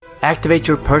Activate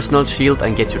your personal shield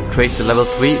and get your trait to level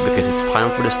 3 because it's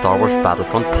time for the Star Wars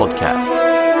Battlefront podcast.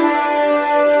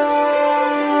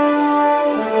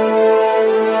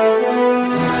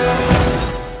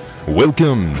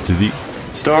 Welcome to the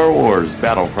Star Wars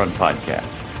Battlefront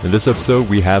podcast. In this episode,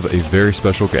 we have a very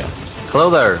special guest. Hello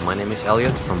there, my name is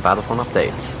Elliot from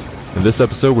BattlefrontUpdates. In this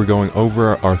episode, we're going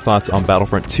over our thoughts on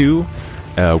Battlefront 2,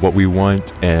 what we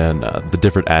want, and the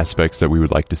different aspects that we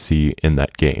would like to see in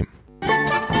that game.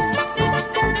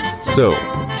 So,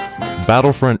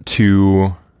 Battlefront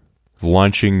 2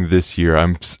 launching this year.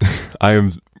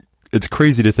 It's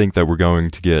crazy to think that we're going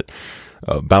to get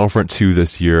Battlefront 2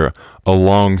 this year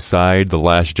alongside The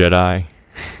Last Jedi.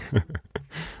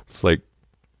 It's like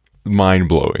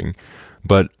mind-blowing.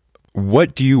 But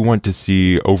what do you want to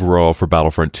see overall for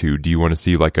Battlefront 2? Do you want to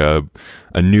see like a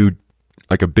new,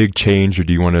 like a big change, or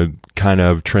do you want to kind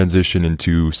of transition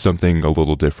into something a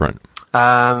little different?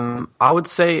 I would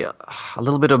say a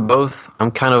little bit of both.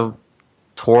 I'm kind of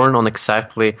torn on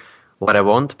exactly what I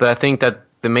want, but I think that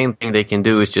the main thing they can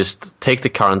do is just take the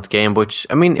current game, which,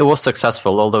 I mean, it was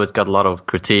successful, although it got a lot of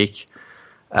critique,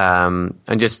 and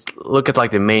just look at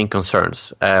like the main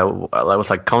concerns. It was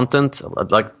like content,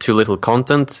 like too little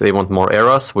content. They want more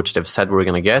eras, which they've said we're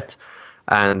going to get,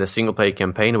 and the single player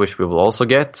campaign, which we will also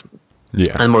get,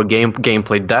 and more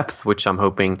gameplay depth, which I'm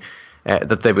hoping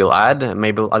that they will add.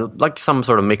 Maybe like some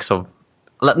sort of mix of,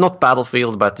 not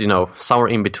Battlefield, but somewhere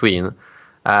in between.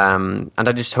 And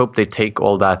I just hope they take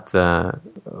all that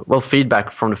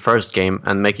feedback from the first game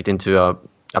and make it into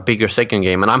a bigger second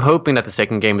game. And I'm hoping that the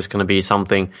second game is going to be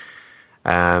something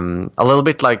a little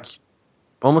bit like,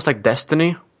 almost like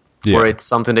Destiny, where it's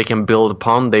something they can build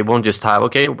upon. They won't just have,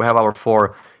 okay, we have our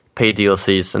 4 paid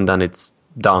DLCs and then it's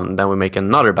done. Then we make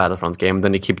another Battlefront game.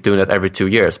 Then they keep doing that every 2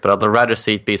 years. But I'd rather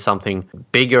see it be something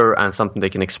bigger and something they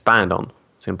can expand on,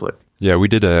 simply. Yeah, we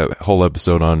did a whole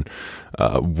episode on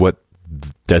what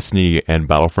Destiny and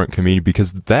Battlefront can mean,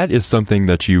 because that is something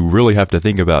that you really have to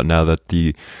think about now that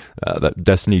that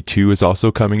Destiny 2 is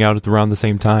also coming out at around the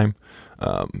same time.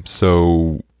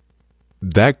 So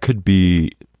that could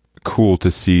be cool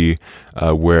to see,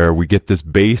 where we get this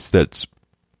base that's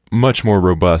much more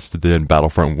robust than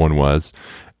Battlefront 1 was,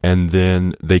 and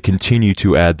then they continue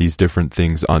to add these different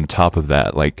things on top of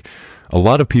that. Like, a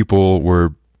lot of people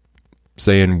were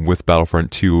saying with Battlefront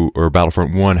 2 or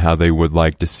Battlefront 1 how they would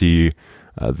like to see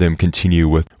them continue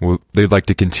with, they'd like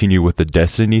to continue with the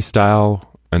Destiny style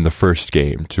in the first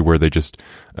game, to where they just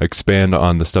expand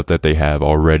on the stuff that they have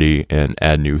already and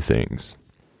add new things.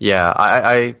 Yeah,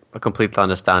 I completely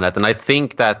understand that, and I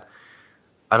think that,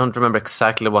 I don't remember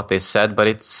exactly what they said, but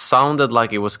it sounded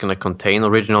like it was going to contain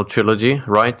original trilogy,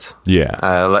 right? Yeah.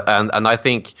 And I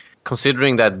think,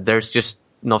 considering that there's just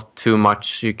not too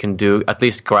much you can do, at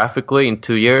least graphically, in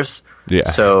 2 years. Yeah.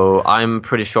 So I'm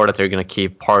pretty sure that they're going to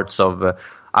keep parts of...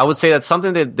 I would say that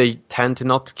something that they tend to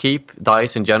not keep,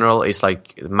 DICE in general, is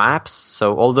like maps.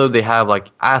 So although they have like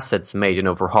assets made,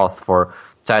 for Hoth, for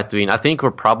Tatooine, I think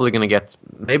we're probably going to get,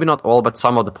 maybe not all, but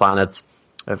some of the planets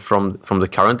from the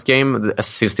current game,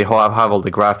 since they have all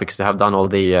the graphics, they have done all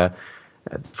the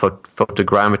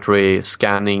photogrammetry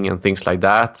scanning and things like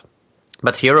that.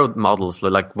 But hero models,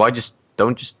 like, why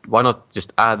not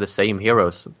just add the same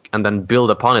heroes and then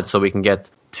build upon it, so we can get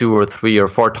 2 or 3 or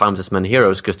 4 times as many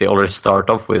heroes, because they already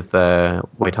start off with how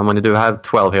many do we have?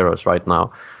 12 heroes right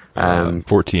now.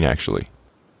 14 actually.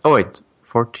 Oh wait,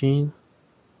 14?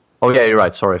 Oh yeah, you're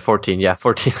right, sorry, 14. Yeah,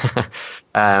 14.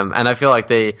 And I feel like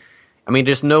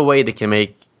there's no way they can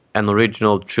make an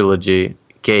original trilogy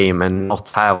game and not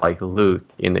have like Luke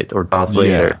in it or Darth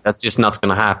Vader. Yeah. That's just not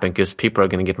going to happen, because people are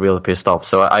going to get really pissed off.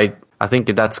 So I think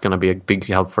that's going to be a big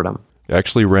help for them. I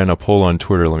actually ran a poll on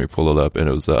Twitter, let me pull it up, and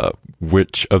it was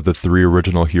which of the 3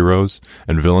 original heroes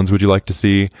and villains would you like to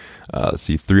see? Let's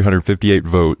see, 358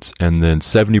 votes, and then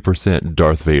 70%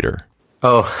 Darth Vader.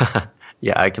 Oh,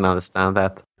 yeah, I can understand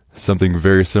that. Something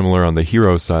very similar on the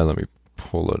hero side, let me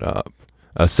pull it up.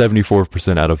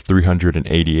 74% out of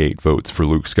 388 votes for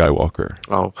Luke Skywalker.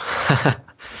 Oh.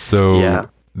 So yeah.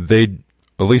 They,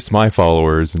 at least my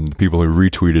followers and the people who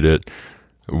retweeted it,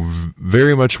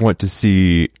 very much want to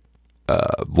see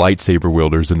lightsaber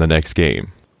wielders in the next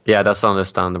game. Yeah, that's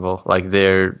understandable. Like,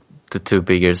 they're the 2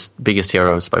 biggest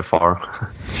heroes by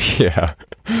far. Yeah.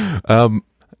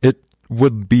 It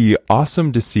would be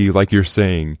awesome to see, like you're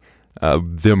saying,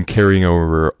 them carrying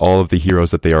over all of the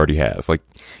heroes that they already have. Like,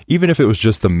 even if it was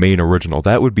just the main original,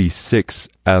 that would be 6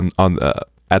 at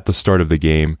the start of the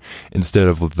game, instead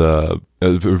of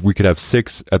we could have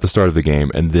 6 at the start of the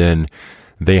game, and then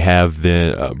they have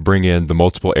bring in the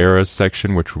multiple eras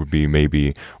section, which would be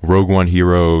maybe Rogue One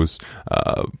heroes,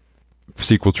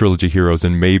 sequel trilogy heroes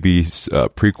and maybe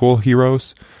prequel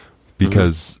heroes,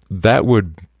 because that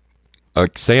would,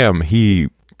 Sam, he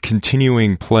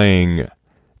continuing playing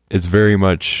is very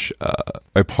much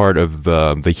a part of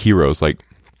the heroes. Like,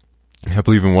 I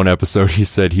believe in one episode he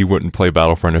said he wouldn't play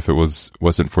Battlefront if it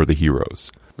wasn't for the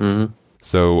heroes.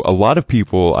 So a lot of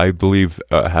people, I believe,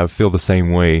 feel the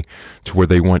same way, to where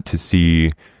they want to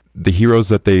see the heroes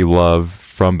that they love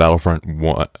from Battlefront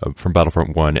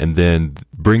 1, and then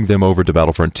bring them over to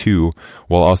Battlefront 2,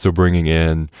 while also bringing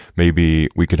in, maybe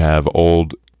we could have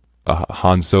old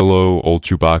Han Solo, old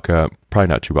Chewbacca, probably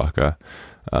not Chewbacca,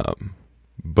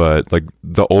 but like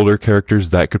the older characters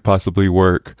that could possibly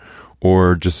work,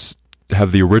 or just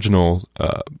have the original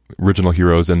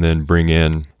heroes and then bring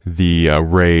in the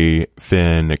Rey,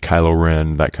 Finn, Kylo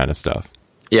Ren, that kind of stuff.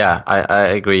 Yeah, I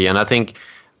agree, and I think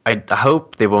I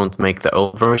hope they won't make the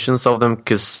old versions of them,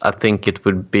 because I think it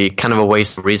would be kind of a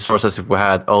waste of resources if we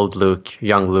had old Luke,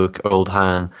 old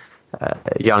Han,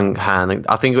 young Han.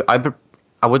 I think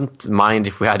I wouldn't mind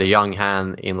if we had a young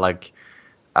Han in like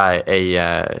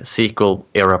a sequel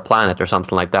era planet or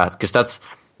something like that, because that's,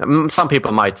 some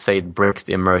people might say it breaks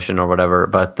the immersion or whatever,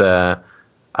 but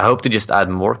I hope to just add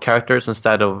more characters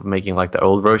instead of making like the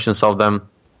old versions of them.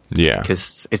 Yeah,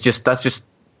 because that's just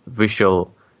a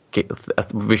visual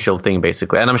thing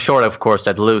basically, and I'm sure, of course,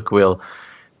 that Luke will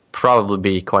probably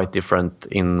be quite different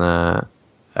in the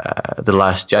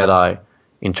Last Jedi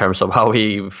in terms of how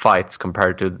he fights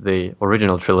compared to the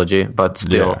original trilogy. But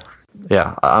still,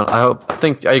 I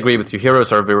think I agree with you.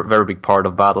 Heroes are a very, very big part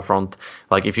of Battlefront.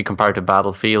 Like, if you compare to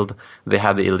Battlefield, they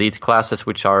have the elite classes,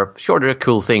 which are, sure, they're a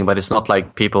cool thing, but it's not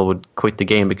like people would quit the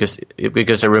game because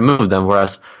they removed them.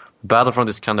 Whereas Battlefront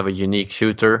is kind of a unique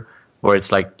shooter where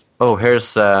it's like, oh,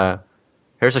 here's a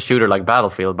shooter like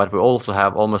Battlefield, but we also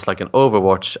have almost like an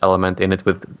Overwatch element in it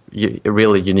with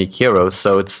really unique heroes.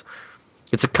 So it's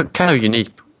a kind of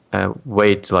unique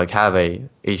way to like have a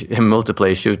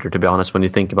multiplayer shooter, to be honest, when you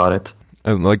think about it.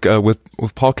 And like with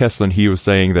Paul Kesslin, he was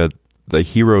saying that the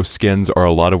hero skins are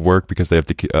a lot of work because they have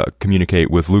to communicate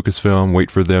with Lucasfilm,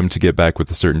 wait for them to get back with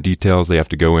the certain details. They have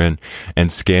to go in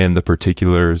and scan the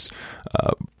particulars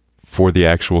for the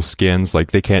actual skins.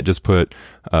 Like, they can't just put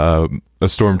a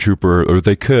stormtrooper, or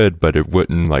they could, but it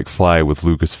wouldn't like fly with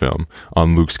Lucasfilm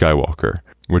on Luke Skywalker,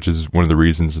 which is one of the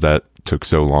reasons that took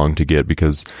so long to get,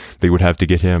 because they would have to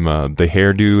get him the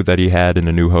hairdo that he had in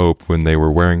A New Hope when they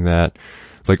were wearing that.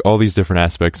 It's like all these different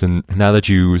aspects, and now that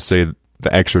you say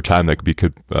the extra time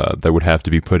that would have to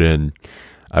be put in,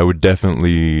 I would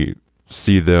definitely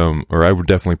see them, or I would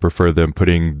definitely prefer them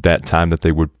putting that time that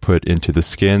they would put into the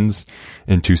skins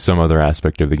into some other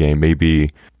aspect of the game.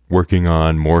 Maybe working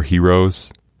on more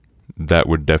heroes. That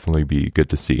would definitely be good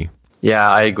to see. Yeah,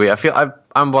 I agree. I feel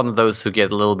I'm one of those who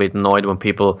get a little bit annoyed when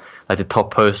people, like the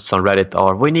top posts on Reddit,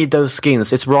 are, we need those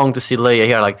skins. It's wrong to see Leia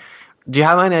here. Like, do you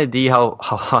have any idea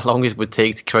how long it would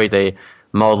take to create a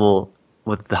model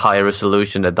with the high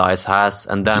resolution that DICE has,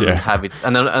 and then have it,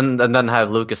 and then have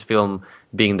Lucasfilm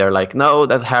being there like, no,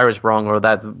 that hair is wrong, or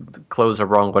that clothes are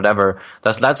wrong, whatever.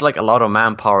 That's like a lot of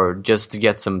manpower just to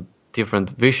get some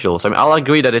different visuals. I mean, I'll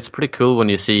agree that it's pretty cool when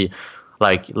you see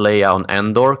like Leia on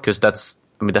Endor, because that's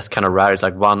kind of rare. It's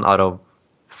like 1 out of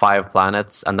 5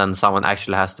 planets, and then someone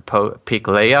actually has to pick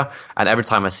Leia, and every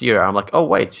time I see her, I'm like, oh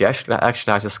wait, she actually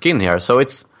has a skin here. So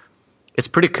it's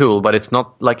pretty cool, but it's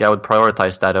not like I would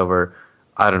prioritize that over,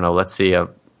 I don't know, let's see, a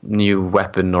new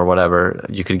weapon or whatever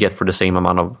you could get for the same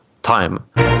amount of time.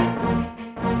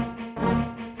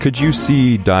 Could you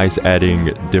see DICE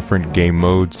adding different game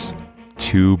modes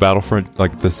to Battlefront,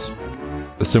 like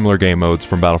similar game modes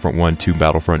from Battlefront 1 to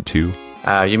Battlefront 2?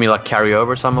 You mean like carry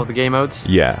over some of the game modes?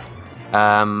 Yeah.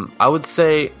 I would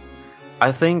say,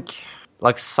 I think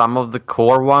like some of the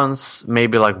core ones,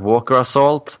 maybe like Walker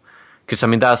Assault, because I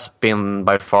mean that's been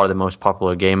by far the most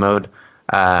popular game mode.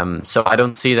 So I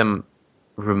don't see them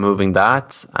removing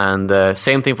that. And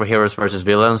same thing for Heroes versus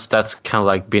Villains. That's kind of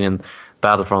like been in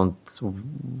Battlefront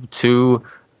 2,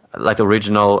 like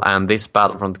original, and this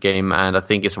Battlefront game, and I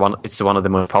think it's one of the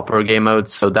most popular game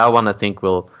modes. So that one I think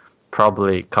will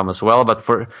probably come as well.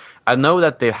 But I know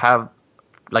that they have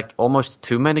like almost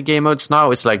too many game modes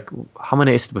now. It's like, how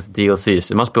many is it with DLCs?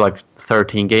 It must be like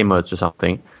 13 game modes or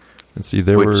something. Let's see,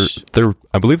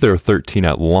 I believe there were 13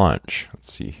 at launch.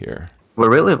 Let's see here. Were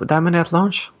really that many at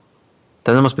launch?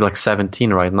 Then there must be like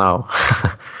 17 right now.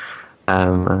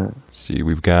 See,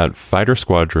 we've got Fighter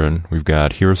Squadron, we've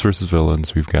got Heroes vs.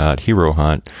 Villains, we've got Hero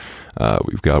Hunt,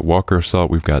 we've got Walker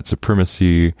Assault, we've got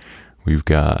Supremacy, we've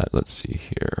got, let's see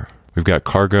here, we've got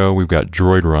Cargo, we've got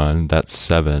Droid Run, that's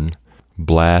 7,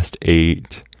 Blast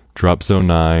 8, Drop Zone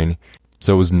 9,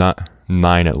 so it was 9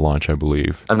 9 at launch, I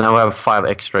believe. And now we have 5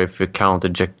 extra if you count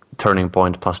the Turning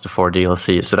Point plus the 4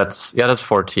 DLC. So that's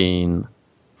 14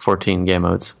 game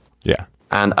modes. Yeah.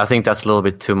 And I think that's a little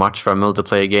bit too much for a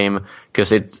multiplayer game,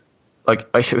 because it's like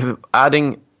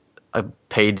adding a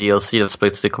paid DLC that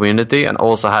splits the community and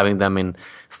also having them in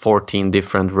 14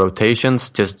 different rotations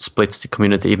just splits the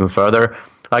community even further.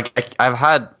 Like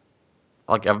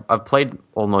I've played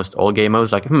almost all game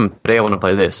modes. Like, today I want to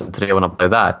play this and today I want to play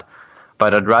that.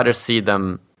 But I'd rather see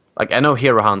them. Like, I know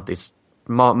Hero Hunt is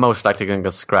most likely going to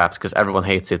get scrapped because everyone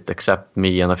hates it except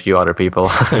me and a few other people.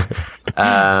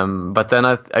 But then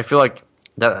I feel like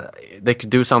that they could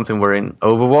do something where in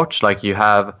Overwatch, like, you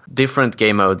have different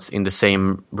game modes in the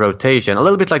same rotation, a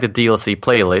little bit like the DLC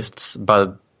playlists,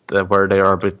 but where they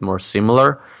are a bit more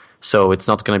similar. So it's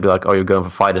not going to be like, oh, you're going for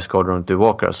Fighter Squadron to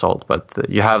Walker Assault, but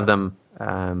you have them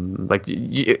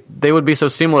they would be so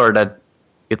similar that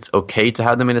it's okay to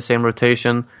have them in the same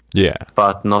rotation. Yeah,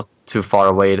 but not too far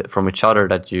away from each other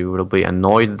that you will be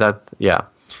annoyed that. Yeah,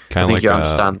 kind of like you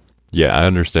understand. Yeah, I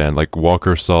understand. Like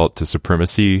Walker Assault to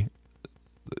Supremacy,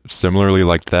 similarly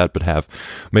like that, but have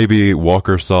maybe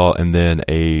Walker Assault and then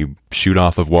a shoot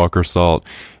off of Walker Assault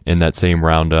in that same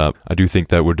roundup. I do think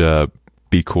that would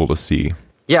be cool to see.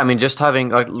 Yeah, I mean, just having,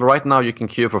 like, right now you can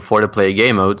queue for 40-player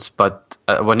game modes, but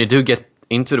when you do get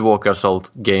into the Walker Assault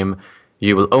game,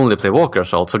 you will only play Walker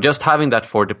Assault. So just having that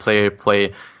 40-player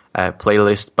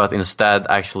playlist, but instead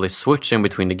actually switching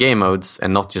between the game modes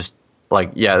and not just,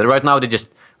 like, right now they just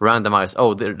randomize,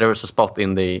 there's a spot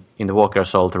in the Walker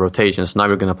Assault rotation, so now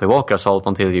you're going to play Walker Assault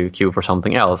until you queue for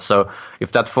something else. So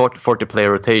if that 40-player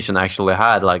rotation actually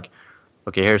had, like,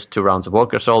 okay, here's 2 rounds of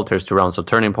Walker Assault, here's 2 rounds of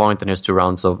Turning Point, and here's 2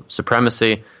 rounds of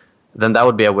Supremacy, then that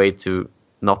would be a way to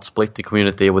not split the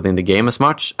community within the game as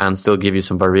much and still give you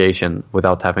some variation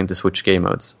without having to switch game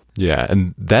modes. Yeah,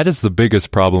 and that is the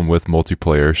biggest problem with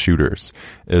multiplayer shooters,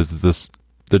 is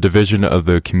the division of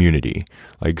the community.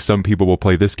 Like, some people will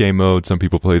play this game mode, some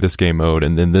people play this game mode,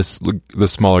 and then the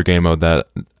smaller game mode that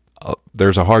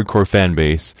there's a hardcore fan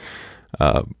base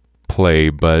play,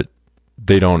 but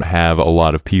they don't have a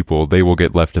lot of people. They will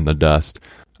get left in the dust.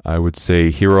 I would say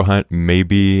Hero Hunt may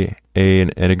be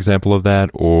an example of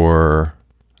that, or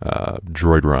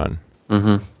Droid Run.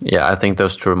 Mm-hmm. Yeah, I think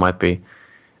those two might be.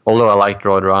 Although I like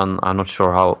Droid Run, I'm not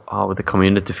sure how the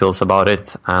community feels about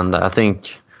it, and I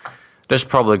think there's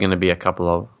probably going to be a couple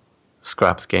of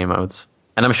scrapped game modes.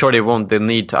 And I'm sure they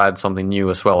need to add something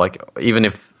new as well. Like, even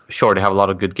if, sure, they have a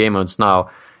lot of good game modes now,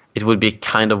 it would be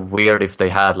kind of weird if they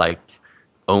had, like,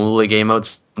 only game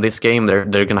modes in this game. They're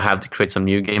going to have to create some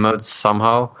new game modes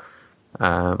somehow.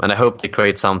 And I hope they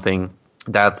create something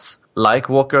that's like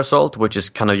Walker Assault, which is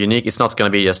kind of unique. It's not going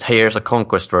to be just, hey, here's a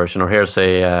Conquest version, or here's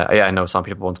I know some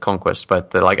people want Conquest,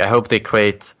 but like, I hope they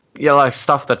create like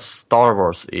stuff that's Star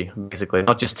Wars-y, basically.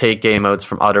 Not just take game modes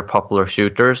from other popular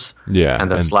shooters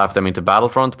and then slap them into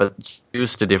Battlefront, but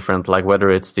use the different, like, whether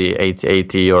it's the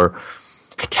AT-AT or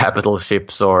capital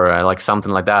ships or like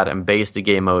something like that, and base the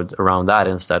game mode around that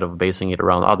instead of basing it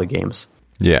around other games.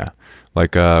 Yeah,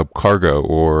 like Cargo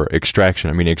or Extraction.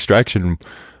 I mean, Extraction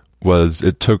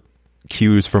it took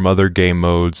cues from other game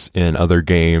modes in other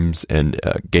games and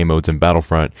game modes in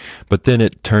Battlefront, but then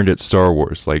it turned it Star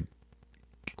Wars. Like,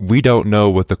 we don't know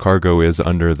what the cargo is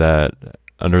under that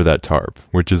tarp,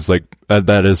 which is like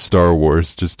that is Star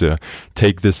Wars. Just to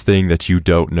take this thing that you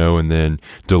don't know and then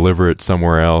deliver it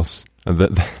somewhere else.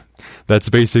 That's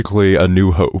basically A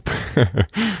New Hope.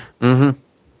 Mm-hmm.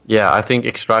 Yeah, I think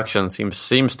Extraction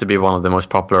seems to be one of the most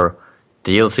popular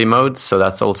DLC modes, so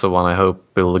that's also one I hope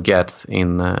we'll get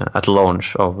in at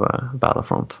launch of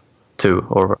Battlefront 2,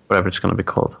 or whatever it's going to be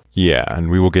called. Yeah,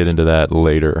 and we will get into that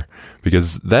later,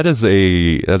 because that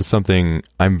is something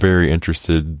I'm very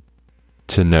interested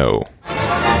to know.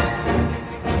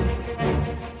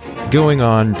 Going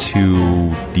on to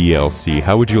DLC,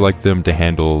 how would you like them to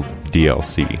handle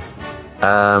DLC?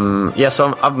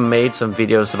 So I've made some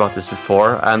videos about this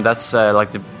before, and that's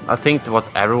I think what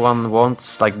everyone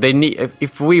wants. Like, they need,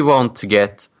 if we want to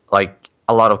get like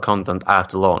a lot of content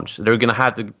after launch, they're gonna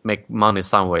have to make money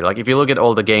some way. Like, if you look at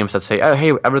all the games that say, "Oh,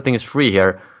 hey, everything is free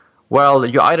here," well,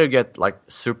 you either get like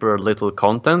super little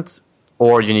content,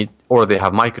 or they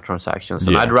have microtransactions.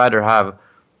 And I'd rather have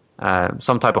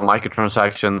some type of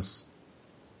microtransactions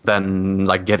than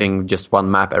like getting just one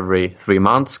map every 3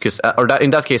 months, in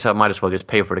that case I might as well just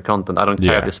pay for the content. I don't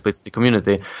care if it splits the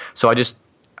community. So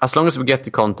as long as we get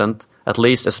the content at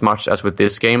least as much as with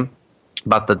this game,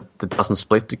 but that doesn't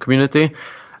split the community,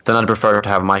 then I'd prefer to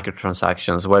have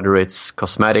microtransactions, whether it's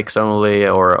cosmetics only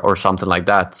or something like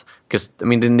that, because I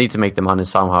mean, they need to make the money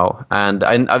somehow. And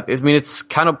I mean, it's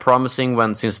kind of promising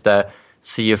since the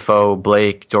CFO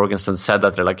Blake Jorgensen said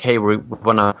that they're like, hey, we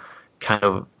want to kind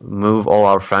of move all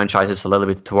our franchises a little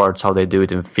bit towards how they do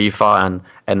it in FIFA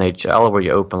and NHL, where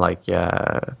you open like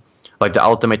the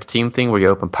Ultimate Team thing, where you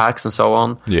open packs and so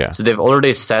on. Yeah. So they've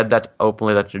already said that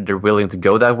openly, that they're willing to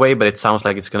go that way, but it sounds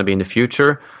like it's going to be in the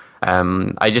future.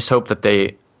 I just hope that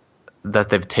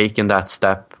they've taken that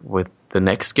step with the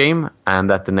next game, and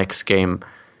that the next game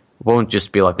won't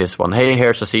just be like this one. Hey,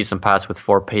 here's a season pass with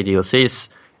 4 paid DLCs,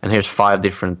 and here's 5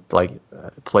 different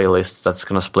playlists that's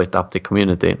going to split up the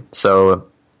community. So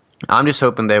I'm just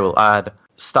hoping they will add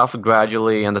stuff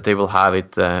gradually, and that they will have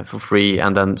it for free,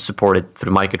 and then support it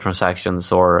through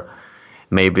microtransactions, or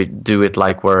maybe do it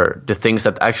like where the things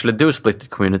that actually do split the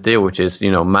community, which is,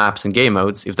 maps and game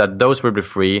modes, if those will be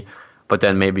free, but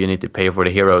then maybe you need to pay for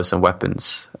the heroes and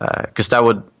weapons, because that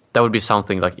would be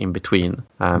something like in between.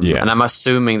 And I'm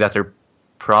assuming that they're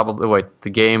probably the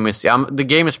game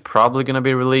is probably going to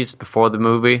be released before the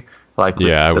movie, like with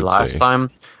the last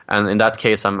time. And in that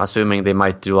case, I'm assuming they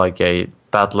might do like a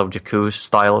Battle of Jakku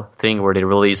style thing, where they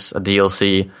release a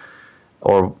DLC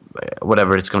or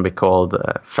whatever it's going to be called,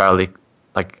 fairly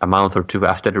like a month or 2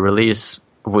 after the release.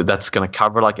 That's going to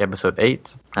cover like episode 8.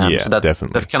 So definitely.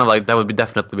 That's kind of like, that would be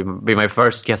definitely be my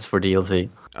first guess for DLC.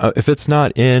 If it's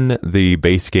not in the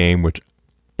base game, which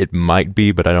it might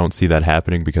be, but I don't see that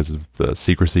happening because of the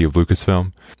secrecy of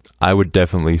Lucasfilm, I would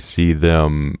definitely see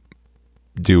them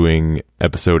doing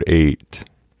episode 8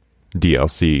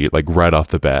 DLC like right off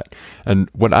the bat. And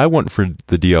what I want for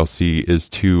the DLC is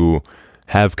to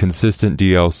have consistent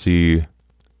DLC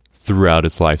throughout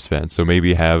its lifespan. So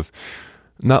maybe have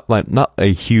not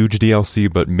a huge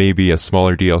DLC, but maybe a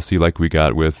smaller DLC like we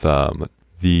got with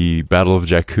the Battle of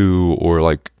Jakku, or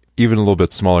like even a little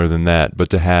bit smaller than that, but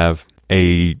to have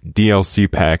a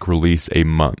DLC pack release a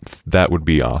month, that would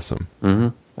be awesome.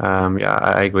 Yeah,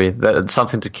 I agree. That's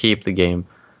something to keep the game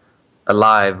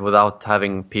alive without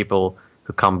having people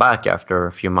who come back after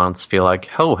a few months feel like,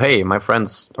 oh, hey, my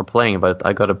friends are playing, but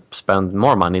I got to spend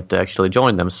more money to actually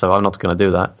join them, so I'm not going to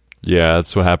do that. Yeah,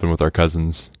 that's what happened with our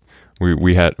cousins. We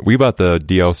bought the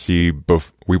DLC,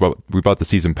 we bought the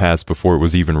season pass before it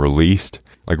was even released,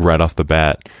 like right off the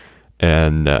bat,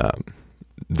 and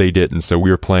they didn't. So we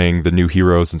were playing the new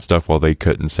heroes and stuff while they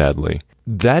couldn't, sadly.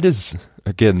 That is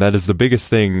the biggest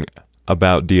thing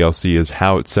about DLC, is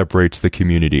how it separates the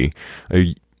community.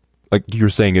 Like you were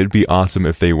saying, it'd be awesome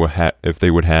if they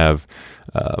would have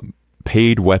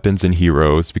paid weapons and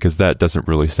heroes, because that doesn't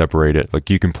really separate it. Like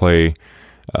you can play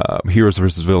heroes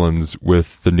versus villains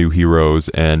with the new heroes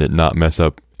and it not mess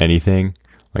up anything.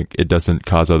 Like it doesn't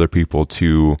cause other people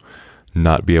to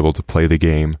not be able to play the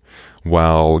game,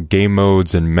 while game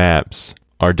modes and maps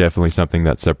are definitely something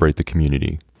that separate the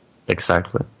community.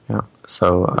 Exactly. Yeah.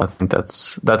 So I think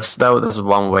that's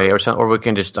one way, or we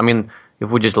can just, if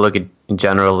we just look at in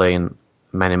generally in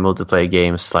many multiplayer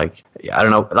games, like, I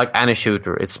don't know, like any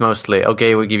shooter, it's mostly,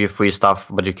 okay, we give you free stuff,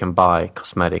 but you can buy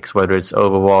cosmetics, whether it's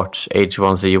Overwatch,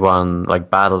 H1Z1, like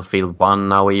Battlefield 1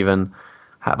 now even.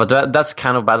 But that's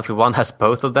kind of, Battlefield 1 has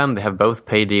both of them. They have both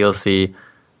paid DLC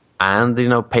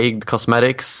and, paid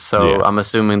cosmetics. So yeah. I'm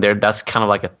assuming that's kind of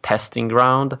like a testing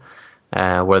ground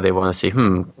where they want to see,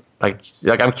 like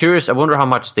I'm curious, I wonder how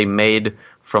much they made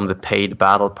from the paid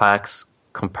battle packs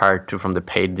compared to from the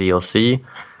paid DLC.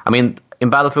 In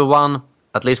Battlefield 1,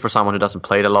 at least for someone who doesn't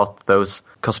play it a lot, those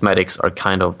cosmetics are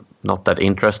kind of not that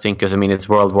interesting, because it's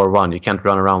World War I. You can't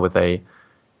run around with a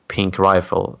pink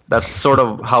rifle. That's sort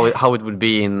of how it would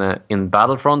be in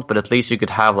Battlefront, but at least you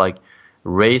could have like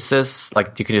races,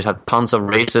 like you could just have tons of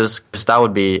races, because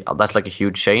that's like a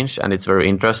huge change, and it's very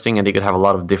interesting, and you could have a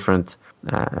lot of different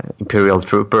Imperial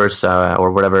troopers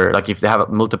or whatever. Like if they have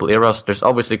multiple eras, there's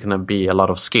obviously going to be a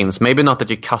lot of skins. Maybe not that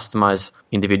you customize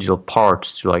individual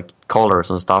parts to like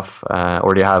colors and stuff,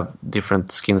 or you have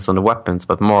different skins on the weapons,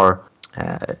 but more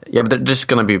but there's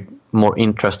going to be more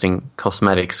interesting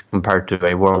cosmetics compared to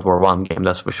a World War I game,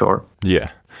 that's for sure.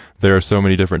 Yeah, there are so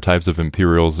many different types of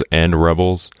Imperials and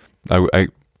Rebels. I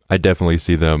definitely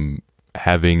see them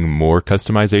having more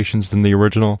customizations than the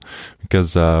original,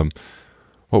 because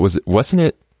what was it? Wasn't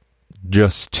it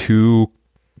just 2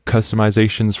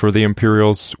 customizations for the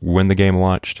Imperials when the game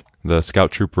launched? The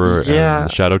Scout Trooper and the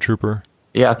Shadow Trooper?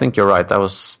 Yeah, I think you're right. That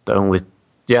was the only...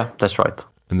 Yeah, that's right.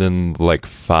 And then like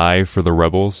 5 for the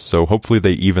Rebels. So hopefully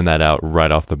they even that out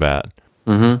right off the bat.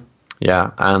 Mm-hmm.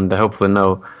 Yeah, and hopefully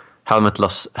no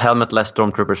helmetless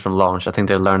Stormtroopers from launch. I think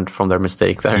they learned from their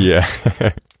mistake there. Yeah.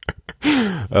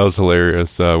 That was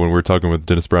hilarious when we were talking with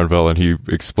Dennis Brownfell, and he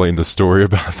explained the story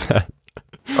about that.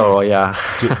 Oh yeah.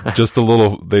 Just a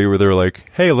little, they were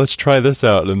like, hey, let's try this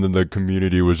out, and then the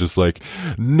community was just like,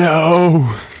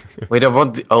 no. We don't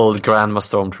want the old Grandma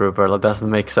Stormtrooper. That doesn't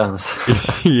make sense.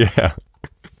 Yeah.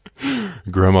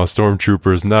 Grandma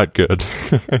Stormtrooper is not good.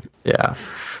 Yeah.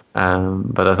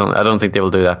 But I don't think they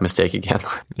will do that mistake again.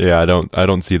 Yeah, I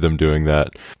don't see them doing that.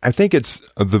 I think it's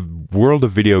the world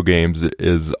of video games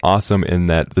is awesome in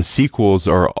that the sequels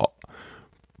are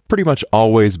pretty much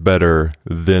always better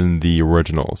than the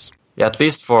originals. Yeah, at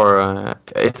least for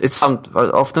it's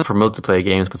often for multiplayer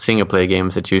games, but single player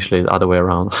games it's usually the other way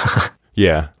around.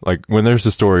 Yeah, like when there's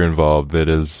a story involved, that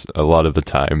is a lot of the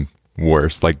time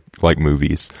worse, like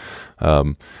movies.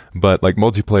 But like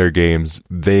multiplayer games,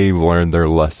 they learn their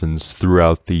lessons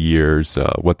throughout the years.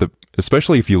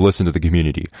 Especially if you listen to the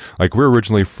community. Like we're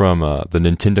originally from the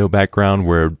Nintendo background,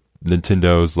 where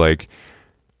Nintendo's like,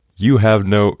 you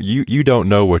don't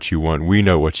know what you want. We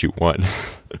know what you want.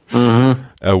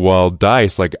 Mm-hmm. While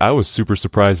DICE, like I was super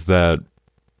surprised that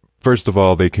first of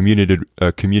all they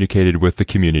communicated with the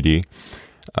community,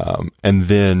 and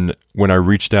then when I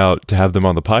reached out to have them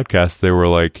on the podcast, they were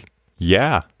like,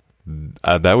 yeah.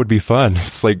 That would be fun.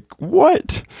 It's like,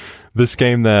 what? This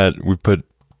game that we put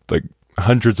like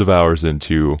hundreds of hours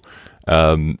into,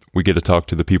 we get to talk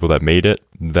to the people that made it.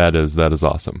 That is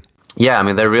awesome. Yeah, I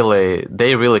mean they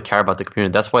really care about the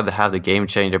community. That's why they have the Game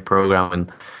Changer program,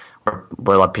 and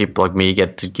where like people like me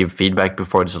get to give feedback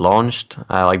before it's launched.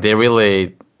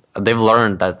 They've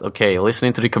learned that okay,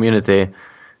 listening to the community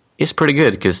is pretty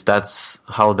good because that's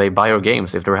how they buy your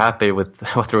games if they're happy with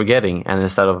what they're getting. And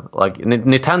instead of like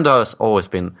Nintendo has always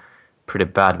been pretty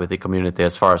bad with the community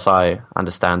as far as I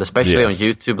understand, especially on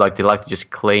YouTube. Like they like to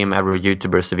just claim every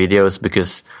YouTuber's videos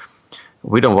because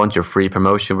we don't want your free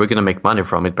promotion. We're gonna make money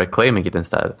from it by claiming it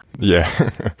instead. Yeah,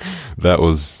 that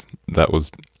was.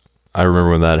 I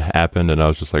remember when that happened, and I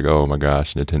was just like, oh my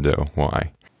gosh, Nintendo,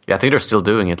 why? Yeah, I think they're still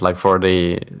doing it. Like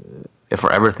for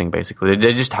everything, basically.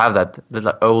 They just have that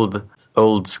like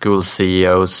old school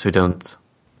CEOs who don't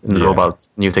know about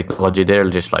new technology. They're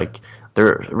just like,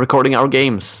 they're recording our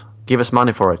games. Give us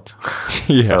money for it.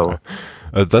 Yeah. So,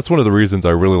 that's one of the reasons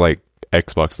I really like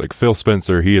Xbox. Like Phil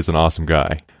Spencer, he is an awesome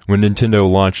guy. When Nintendo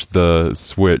launched the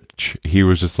Switch, he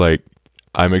was just like,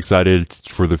 I'm excited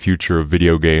for the future of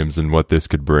video games and what this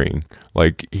could bring.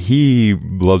 Like, he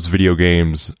loves video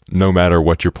games no matter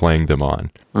what you're playing them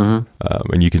on.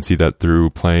 Mm-hmm. And you can see that through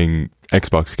playing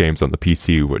Xbox games on the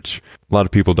PC, which a lot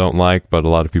of people don't like, but a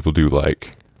lot of people do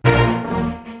like.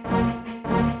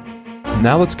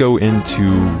 Now let's go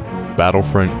into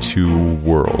Battlefront 2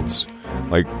 Worlds.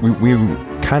 Like, we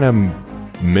kind of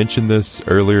mentioned this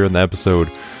earlier in the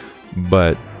episode,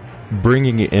 but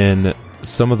bringing in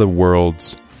some of the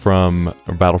worlds from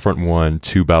Battlefront 1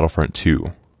 to Battlefront 2.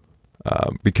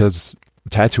 Because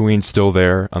Tatooine's still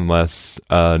there unless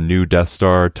a new Death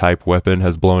Star type weapon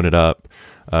has blown it up.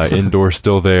 Endor's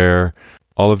still there.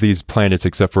 All of these planets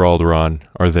except for Alderaan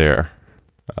are there.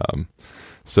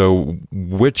 So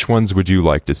which ones would you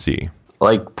like to see?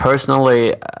 Like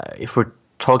personally, if we're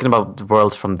talking about the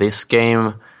worlds from this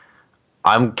game,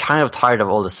 I'm kind of tired of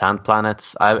all the sand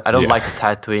planets. I don't like the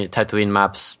Tatooine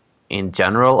maps in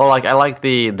general. Or like I like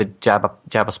the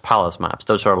Jabba's Palace maps.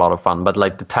 Those are a lot of fun. But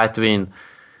like the Tatooine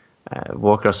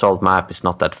Walker Assault map is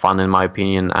not that fun in my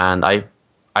opinion. And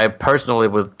I personally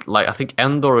would like. I think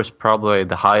Endor is probably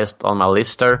the highest on my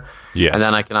list there. Yes. And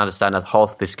then I can understand that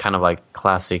Hoth is kind of like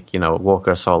classic,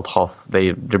 Walker Assault Hoth.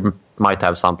 They might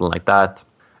have something like that.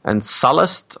 And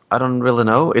Sullust, I don't really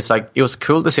know. It's like it was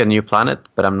cool to see a new planet,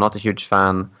 but I'm not a huge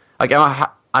fan. Like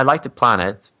I like the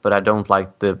planet, but I don't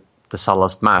like the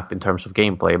Sullust map in terms of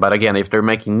gameplay. But again, if they're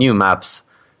making new maps,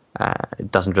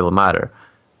 it doesn't really matter.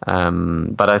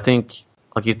 But I think,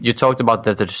 like you talked about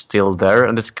that they're still there,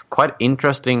 and it's quite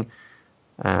interesting.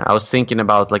 I was thinking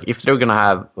about like if they're gonna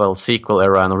have sequel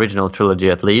era and original trilogy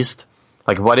at least.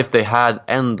 Like what if they had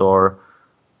Endor,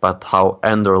 but how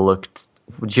Endor looked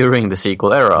during the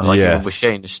sequel era? Like it was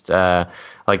changed.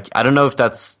 Like I don't know if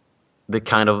that's the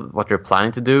kind of what they're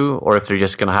planning to do, or if they're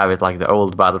just gonna have it like the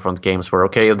old Battlefront games, where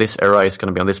okay, this era is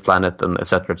gonna be on this planet and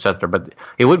etc. etc. But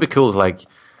it would be cool. Like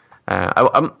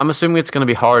I'm assuming it's gonna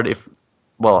be hard.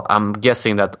 I'm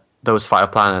guessing that those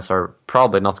 5 planets are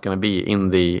probably not gonna be in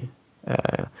the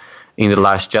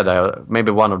Last Jedi.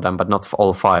 Maybe one of them, but not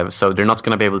all 5. So they're not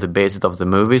gonna be able to base it off the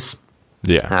movies.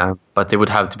 Yeah. But they would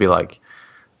have to be like,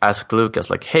 ask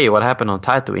Lucas, like, hey, what happened on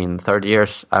Tatooine 30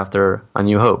 years after A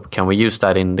New Hope? Can we use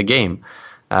that in the game?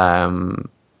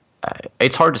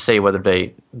 It's hard to say whether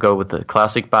they go with the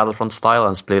classic Battlefront style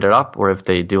and split it up, or if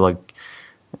they do like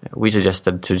we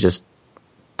suggested, to just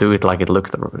do it like it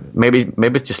looked. Maybe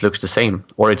it just looks the same,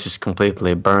 or it just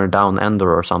completely burned down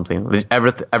Endor or something.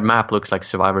 Every map looks like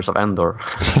Survivors of Endor.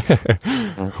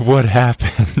 What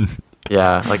happened?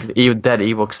 Yeah, like dead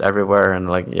Ewoks everywhere, and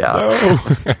like, yeah. No.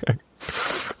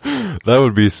 That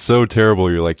would be so terrible.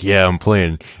 You're like, yeah, I'm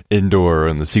playing Indoor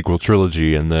and the sequel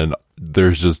trilogy, and then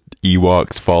there's just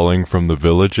Ewoks falling from the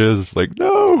villages. Like,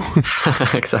 no.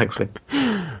 Exactly.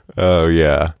 Oh,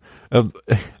 yeah.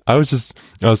 I was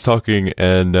talking,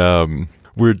 and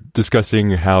we're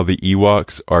discussing how the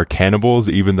Ewoks are cannibals,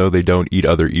 even though they don't eat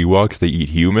other Ewoks, they eat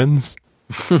humans.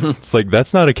 It's like,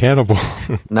 that's not a cannibal.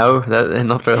 No,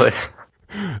 not really.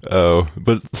 Oh,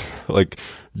 but like,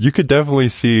 you could definitely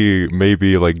see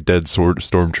maybe like dead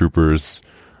stormtroopers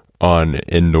on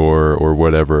Indoor or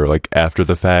whatever, like after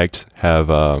the fact, have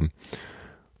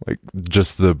like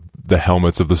just the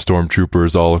helmets of the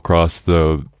stormtroopers all across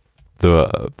the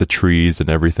trees and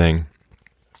everything.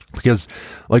 Because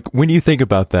like, when you think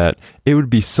about that, it would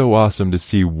be so awesome to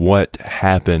see what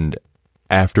happened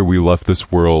after we left this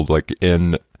world, like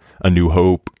in A New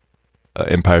Hope,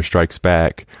 Empire Strikes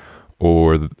Back,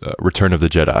 or Return of the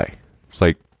Jedi. It's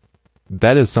like,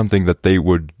 that is something that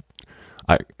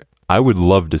I would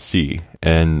love to see,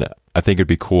 and I think it'd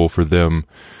be cool for them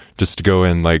just to go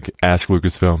and like ask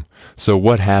Lucasfilm, so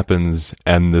what happens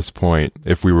at this point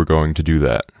if we were going to do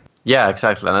that? Yeah,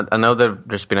 exactly. And I know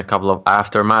there's been a couple of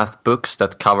Aftermath books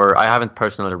that cover. I haven't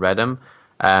personally read them,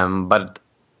 but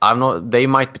I'm not. They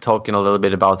might be talking a little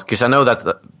bit about, because I know that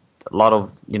a lot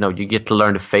of, you get to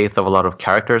learn the faith of a lot of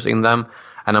characters in them,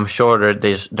 and I'm sure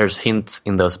there's hints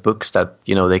in those books that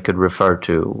they could refer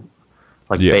to,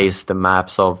 like base the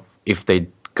maps of, if they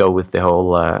go with the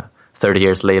whole 30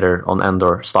 years later on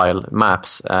Endor style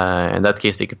maps. In that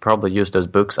case, they could probably use those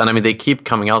books. And I mean, they keep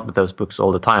coming out with those books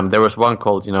all the time. There was one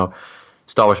called,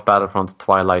 Star Wars Battlefront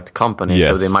Twilight Company. Yes.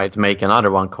 So they might make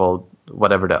another one called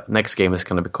whatever the next game is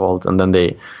going to be called. And then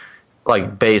they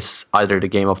like base either the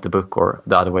game off the book or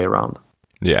the other way around.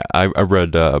 Yeah, I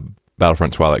read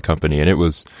Battlefront Twilight Company, and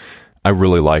I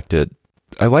really liked it.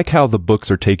 I like how the books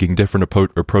are taking different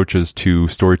approaches to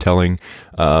storytelling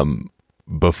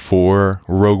before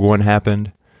Rogue One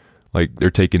happened. Like, they're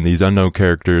taking these unknown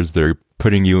characters, they're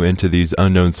putting you into these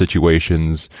unknown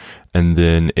situations, and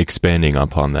then expanding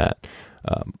upon that.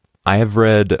 I have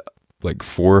read like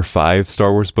 4 or 5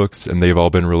 Star Wars books, and they've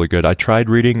all been really good. I tried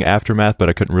reading Aftermath, but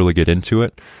I couldn't really get into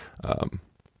it.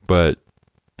 But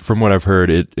from what I've heard,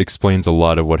 it explains a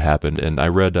lot of what happened. And I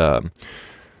read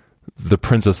the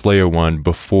Princess Leia one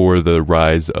before the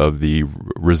rise of the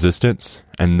Resistance,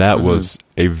 and that was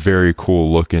a very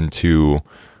cool look into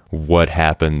what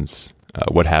happened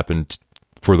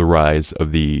for the rise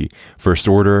of the First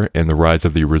Order and the rise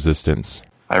of the Resistance.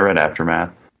 I read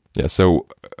Aftermath. Yeah, so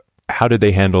how did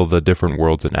they handle the different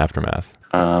worlds in Aftermath?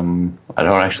 I don't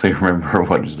actually remember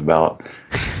what it's about.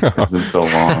 It's been so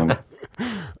long.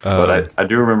 But I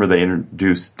do remember they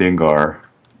introduced Dengar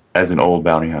as an old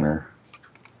bounty hunter,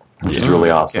 which is really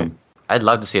awesome. Okay. I'd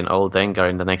love to see an old Dengar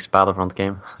in the next Battlefront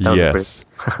game. Yes.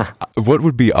 What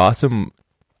would be awesome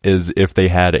is if they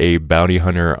had a bounty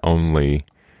hunter only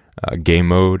game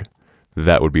mode.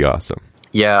 That would be awesome.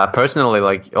 Yeah, personally,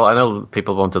 I know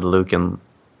people wanted Luke and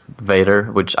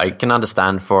Vader, which I can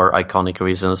understand for iconic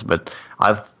reasons, but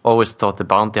I've always thought the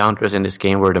bounty hunters in this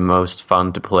game were the most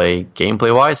fun to play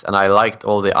gameplay-wise, and I liked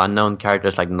all the unknown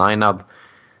characters like Ninub.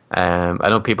 I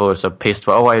know people were so pissed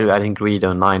for, I didn't read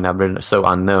on Ninub, they're so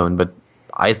unknown, but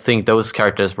I think those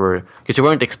characters were, because you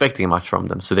weren't expecting much from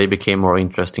them, so they became more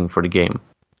interesting for the game.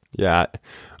 Yeah,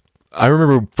 I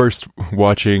remember first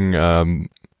watching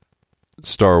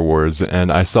Star Wars,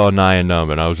 and I saw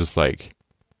Nien-Nunb, and I was just like,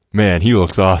 man, he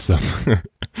looks awesome.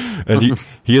 And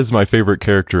he is my favorite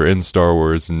character in Star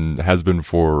Wars, and has been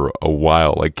for a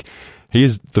while. Like,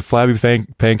 he's the flabby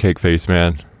pancake face,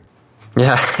 man.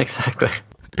 Yeah, exactly.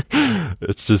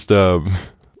 It's just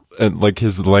and like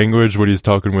his language when he's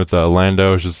talking with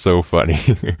Lando is just so funny.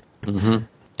 Mm-hmm.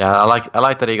 Yeah, I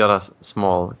like that he got a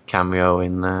small cameo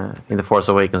in The Force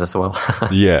Awakens as well.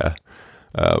 Yeah,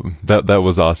 that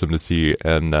was awesome to see.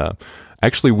 And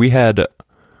actually, we had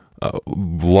a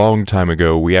long time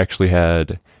ago, we actually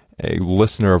had a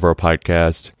listener of our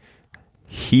podcast.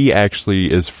 He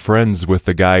actually is friends with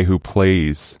the guy who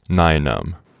plays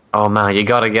Nien-Nunb. Oh man, you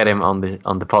gotta get him on the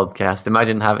podcast.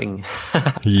 Imagine having.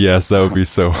 Yes, that would be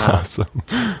so awesome.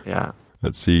 Yeah.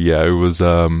 Let's see. Yeah, it was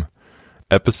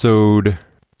episode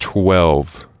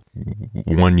 12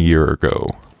 1 year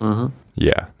ago. Mm-hmm.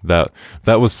 Yeah, that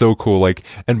was so cool. Like,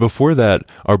 and before that,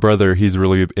 our brother, he's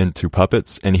really into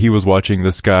puppets, and he was watching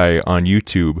this guy on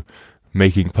YouTube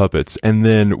making puppets, and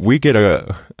then we get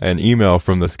an email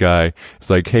from this guy. It's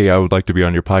like, hey, I would like to be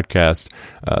on your podcast,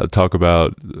 talk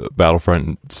about Battlefront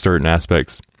and certain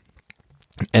aspects.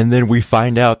 And then we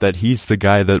find out that he's the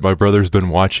guy that my brother's been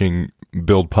watching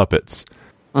build puppets.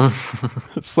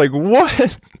 It's like,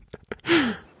 what?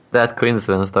 That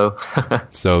coincidence, though.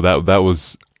 So that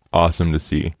was awesome to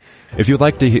see. If you'd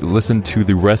like to listen to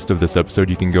the rest of this episode,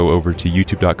 you can go over to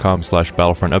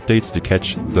youtube.com/BattlefrontUpdates to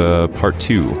catch the part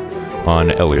 2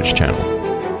 on Elliot's channel.